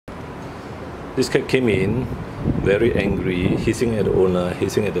This cat came in very angry, hissing at the owner,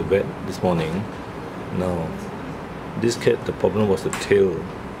 hissing at the vet this morning. Now, this cat, the problem was the tail,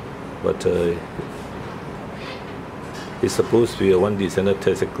 but it's supposed to be a undescended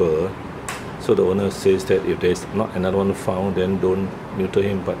testicle. So the owner says that if there's not another one found, then don't neuter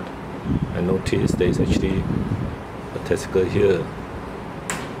him. But I noticed there is actually a testicle here.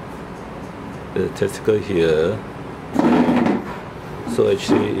 The testicle here. So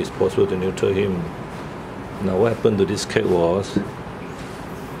actually it's possible to neuter him. Now what happened to this cat was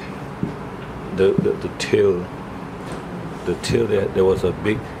the tail. The tail, there was a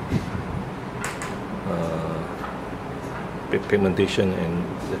big pigmentation, and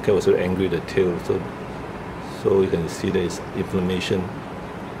the cat was very angry with the tail. So you can see there is inflammation.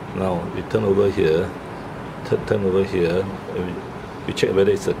 Now we turn over here. Turn over here. We check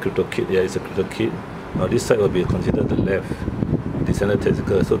whether it's a cryptokid. Yeah, it's a cryptokid. Now this side will be considered the left descended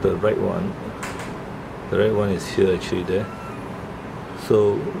testicle. So the right one is here, actually there.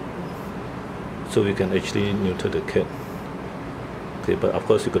 So we can actually neuter the cat. Okay, but of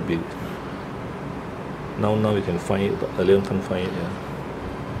course it could be. Now we can find it, but earlier on can't find it. Yeah.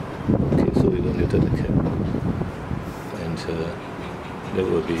 Okay, so we will neuter the cat, and that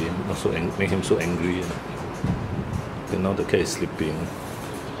will be also make him so angry. Yeah. Okay, now the cat is sleeping.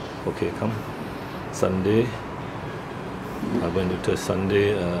 Okay, come. Sunday. I'm going to neuter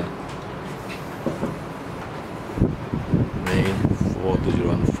Sunday. May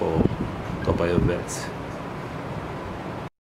 42014. Toa Payoh Vets.